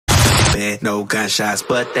popping, no gunshots,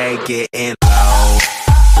 but they getting low,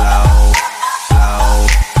 low, low,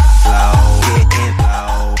 low, getting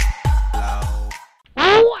low,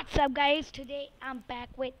 low. What's up guys, today I'm back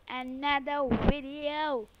with another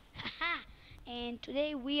video. And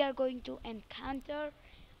today we are going to encounter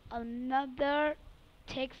another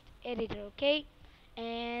text editor, okay?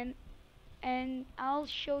 and and I'll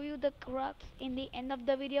show you the crux in the end of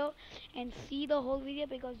the video, and see the whole video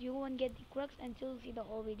because you won't get the crux until you see the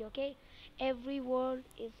whole video, okay? Every word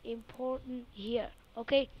is important here,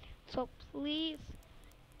 okay? So please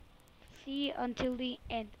see until the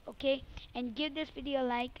end, okay? And give this video a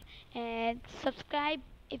like and subscribe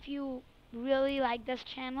if you really like this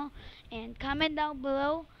channel, and comment down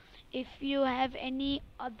below if you have any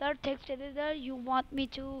other text editor you want me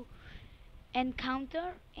to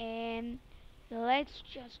encounter. And let's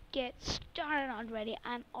just get started already.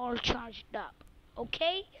 I'm all charged up,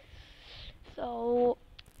 okay? So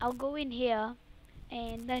I'll go in here,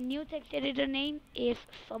 and the new text editor name is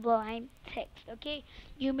Sublime Text, okay?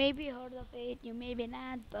 You may be heard of it, you may be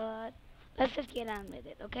not, but let's just get on with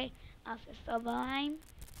it, okay? I'll say Sublime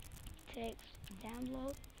Text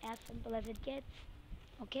download, as simple as it gets,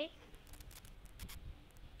 okay?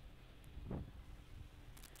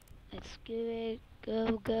 Let's give it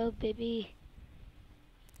go baby.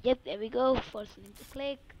 Yep, there we go. First link to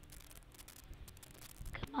click.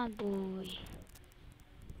 Come on boy.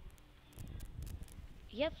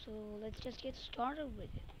 Yep, so let's just get started with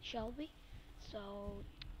it, shall we? So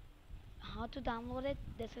how to download it?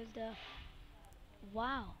 This is the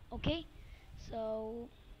wow, okay? So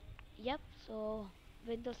yep, so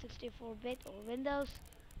Windows 64-bit or Windows,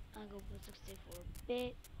 I'll go with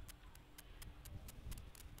 64-bit.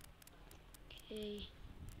 Okay,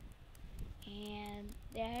 and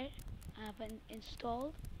there I haven't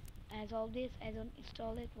installed. As always, I don't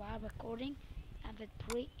install it while recording. I have it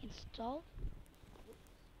pre-installed. What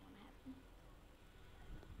happened?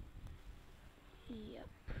 Yep.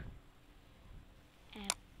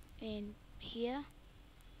 App in here.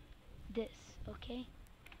 This, okay?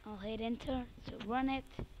 I'll hit enter to run it.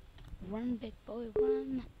 Run, big boy,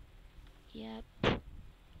 run. Yep.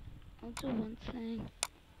 I'll do one thing.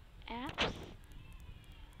 Apps.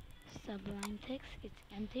 Sublime Text. It's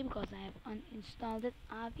empty because I have uninstalled it,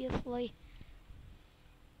 obviously.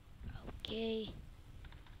 Okay.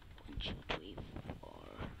 1, 2, 3, 4.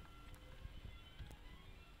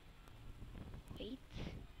 Wait.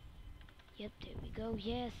 Yep, there we go.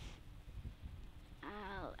 Yes.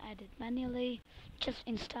 I'll add it manually. Just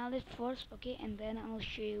install it first, okay, and then I'll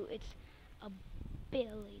show you its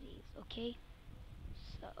abilities, okay?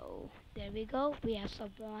 So there we go. We have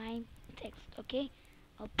Sublime Text, okay?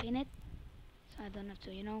 I'll pin it so I don't have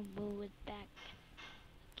to, move it back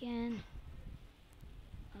again.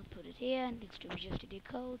 I'll put it here next to just the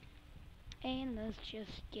code, and let's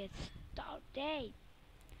just get started.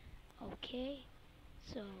 Okay,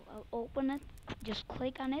 so I'll open it, just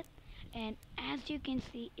click on it, and as you can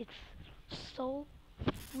see, it's so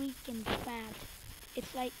freaking fast.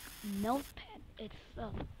 It's like notepad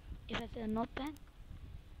itself. If I say notepad,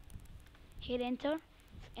 hit enter,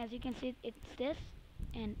 as you can see, it's this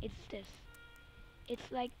and it's this. It's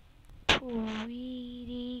like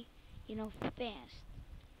pretty, fast.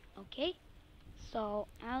 Okay, so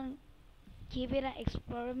I'll give it an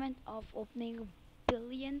experiment of opening a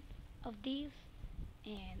billion of these,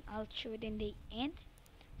 and I'll show it in the end.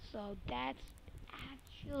 So that's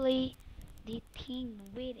actually the thing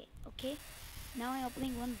with it, okay? Now I'm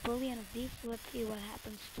opening 1 billion of these. Let's see what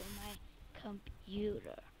happens to my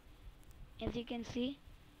computer. As you can see,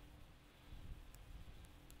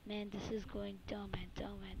 man, this is going dumb and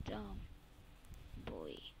dumb and dumb,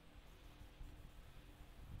 boy.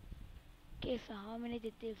 Okay, so how many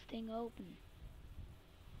did this thing open?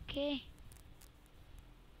 Okay.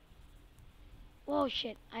 Whoa,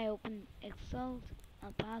 shit, I opened Excel.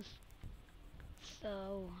 I'll pass.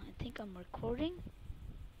 So I think I'm recording.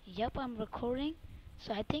 Yep, I'm recording.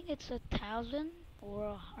 So I think it's 1,000 or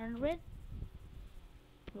 100.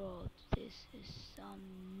 Bro, this is some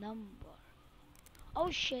number. Oh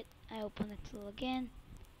shit, I open Excel again.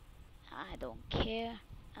 I don't care,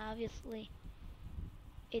 obviously.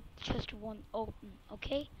 It just won't open,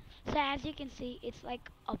 okay? So as you can see, it's like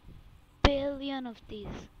a billion of these,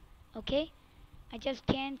 okay? I just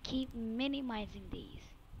can't keep minimizing these.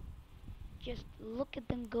 Just look at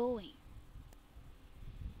them going.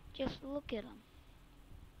 Just look at them.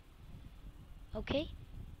 Okay?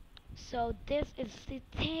 So this is the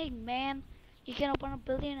thing, man. You can open a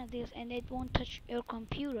billion of these and it won't touch your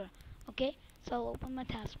computer. Okay? So I'll open my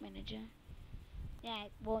task manager. Yeah,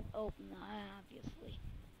 it won't open, obviously.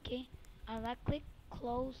 Okay? I'll right click,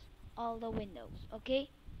 close all the windows. Okay,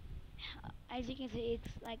 as you can see,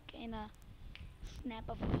 it's like in a snap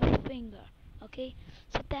of a finger. Okay,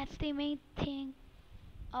 so that's the main thing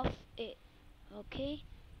of it. Okay,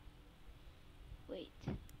 wait.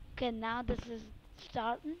 Okay, now this is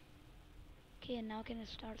starting. Okay, now can I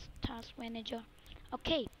start task manager?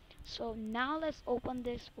 Okay, so now let's open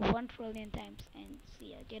this 1 trillion times and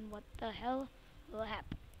see again what the hell will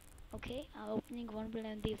happen. Okay, I'm opening 1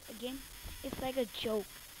 billion of these again. It's like a joke.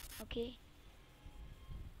 Okay,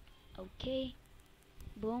 okay,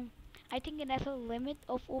 boom. I think it has a limit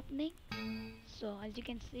of opening. So as you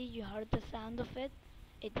can see, you heard the sound of it.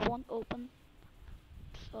 It won't open.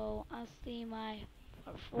 So I'll see my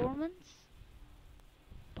performance.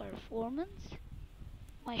 Performance.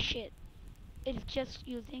 My shit. It's just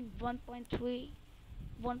using 1.83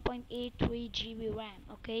 GB RAM.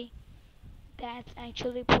 Okay, that's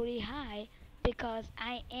actually pretty high because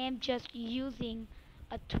I am just using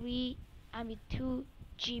a 2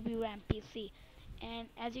 GB RAM PC, and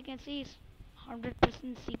as you can see, it's 100%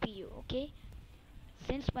 CPU. Okay,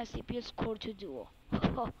 since my CPU is Core 2 Duo.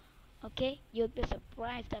 Okay, you'll be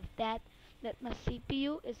surprised of that my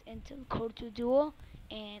CPU is Intel Core 2 Duo,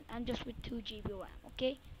 and I'm just with 2 GB RAM.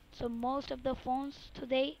 Okay, so most of the phones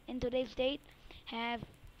today in today's date have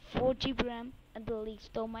 4 GB RAM at the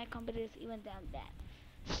least, though my computer is even than that.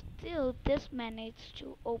 Still, this managed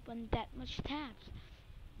to open that much tabs.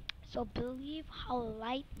 So believe how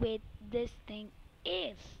lightweight this thing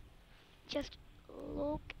is. Just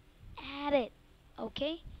look at it.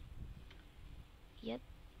 Okay? Yep,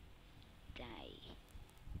 die.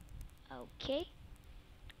 Okay.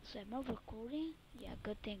 So am I recording? Yeah,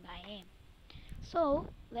 good thing I am. So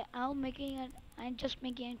I'm just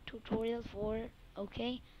making a tutorial for it,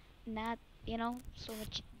 okay? Not, so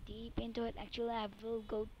much deep into it. Actually, I will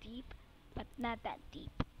go deep, but not that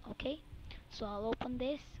deep, okay? So I'll open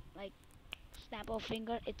this, like, snap of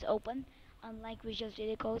finger, it's open. Unlike Visual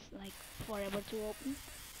Studio Code's, like, forever to open.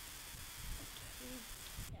 Okay,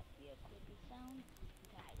 that be a creepy sound.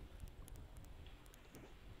 Die.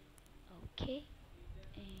 Okay,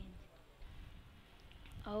 and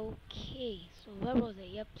okay, so where was it?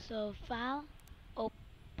 Yep, so file,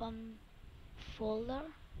 open folder.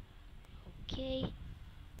 Okay,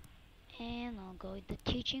 and I'll go with the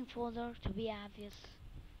teaching folder to be obvious.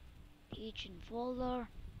 Teaching folder,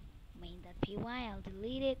 main.py, I'll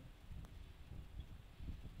delete it.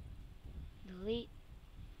 Delete,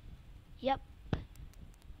 yep,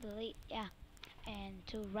 delete, yeah. And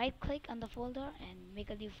to right click on the folder and make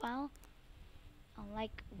a new file.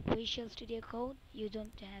 Unlike Visual Studio Code, you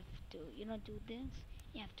don't have to, do this.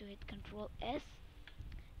 You have to hit Control S,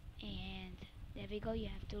 and there we go. You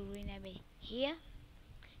have to rename it here,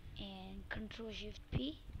 and Control Shift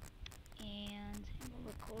P, and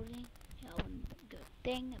we're recording. One good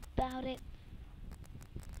thing about it.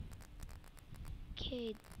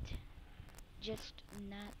 Okay, just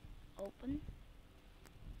not open.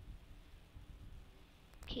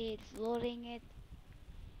 Okay, it's loading it.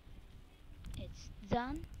 It's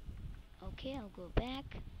done. Okay, I'll go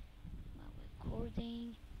back.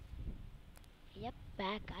 Recording. Yep,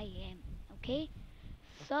 back I am. Okay,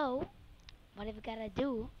 so what we gotta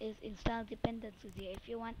do is install dependencies here. If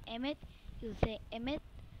you want emit, you say emit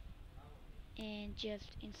and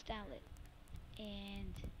just install it.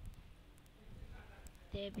 And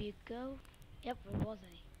there we go. Yep, where was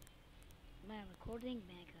I? My recording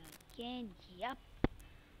back again. Yep.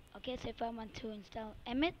 Okay, so if I want to install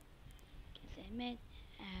emit, say emit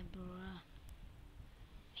abra.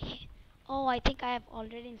 Oh, I think I have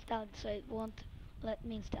already installed, so it won't let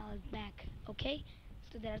me install it back. Okay,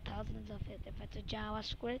 so there are thousands of it. If it's a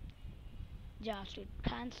JavaScript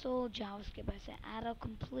console, JavaScript, I say auto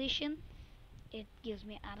completion, it gives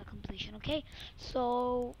me auto completion. Okay,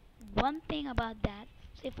 so one thing about that,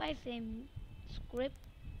 so if I say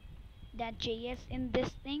script.js in this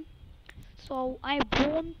thing, so I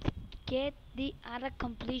won't get the auto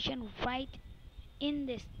completion right in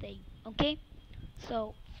this thing. Okay,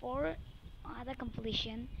 so for auto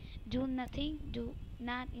completion, do nothing, do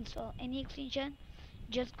not install any extension,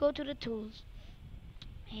 just go to the tools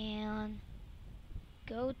and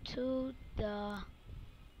go to the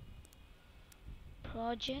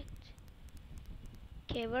project.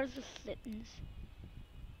 Okay, where's the settings?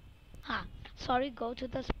 Sorry, go to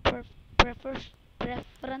the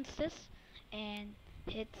preferences and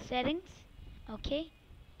hit settings. Okay,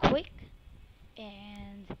 quick,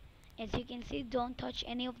 and as you can see, don't touch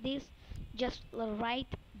any of these, just write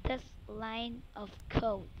this line of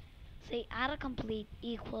code. Say autocomplete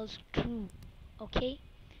equals true. Okay,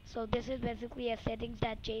 so this is basically a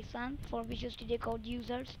settings.json for Visual Studio Code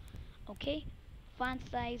users. Okay, font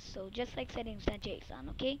size, so just like settings.json.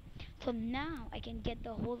 Okay, so now I can get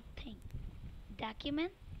the whole thing.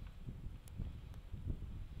 Document,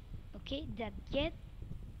 okay, that get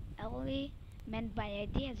element by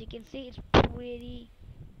id. As you can see, it's pretty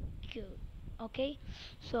good. Okay,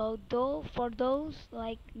 so though for those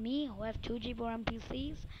like me who have 2 GB RAM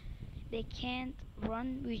PCs, they can't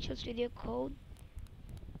run Visual Studio Code.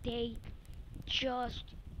 They just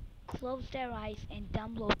close their eyes and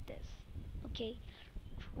download this. Okay,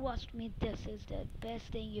 trust me, this is the best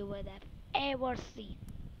thing you would have ever seen.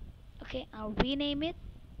 Okay, I'll rename it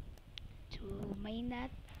to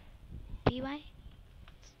main.py.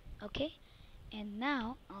 Okay, and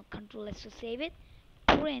now I'll control S to save it.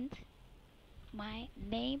 Print, my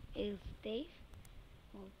name is Dave.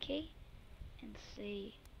 Okay, and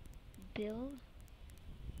say build.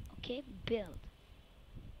 Okay, build.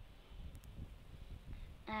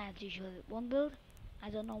 As usual, it won't build. I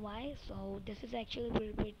don't know why. So this is actually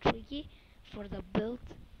very tricky for the build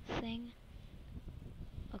thing.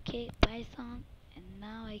 Okay, Python, and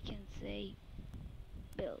now I can say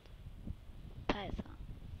build Python,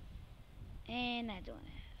 and I don't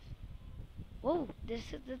have. Whoa, this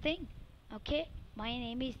is the thing. Okay, my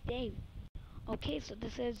name is Dave. Okay, so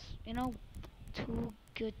this is too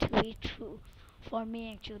good to be true for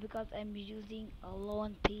me actually, because I'm using a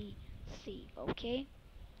lone PC. Okay,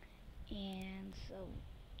 and so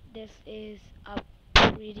this is a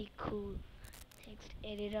pretty cool text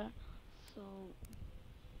editor. So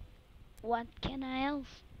what can I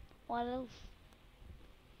else? What else?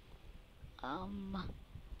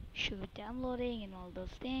 Should downloading and all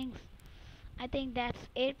those things. I think that's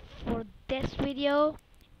it for this video,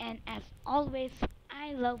 and as always,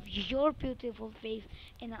 I love your beautiful face,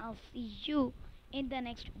 and I'll see you in the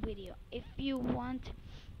next video. If you want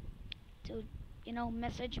to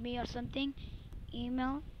message me or something,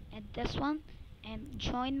 email at this one, and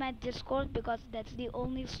join my Discord, because that's the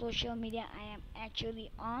only social media I am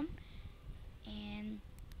actually on. And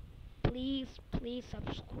please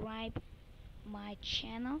subscribe my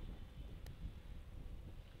channel.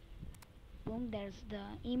 Boom, there's the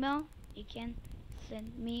email you can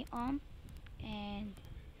send me on. And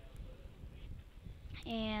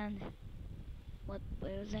where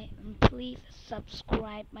is it? Please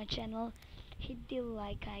subscribe my channel, hit the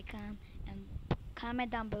like icon, and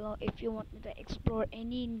comment down below if you want me to explore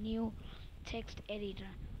any new text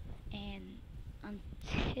editor. And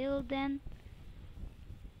until then,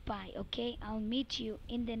 bye. Okay, I'll meet you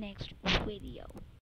in the next video.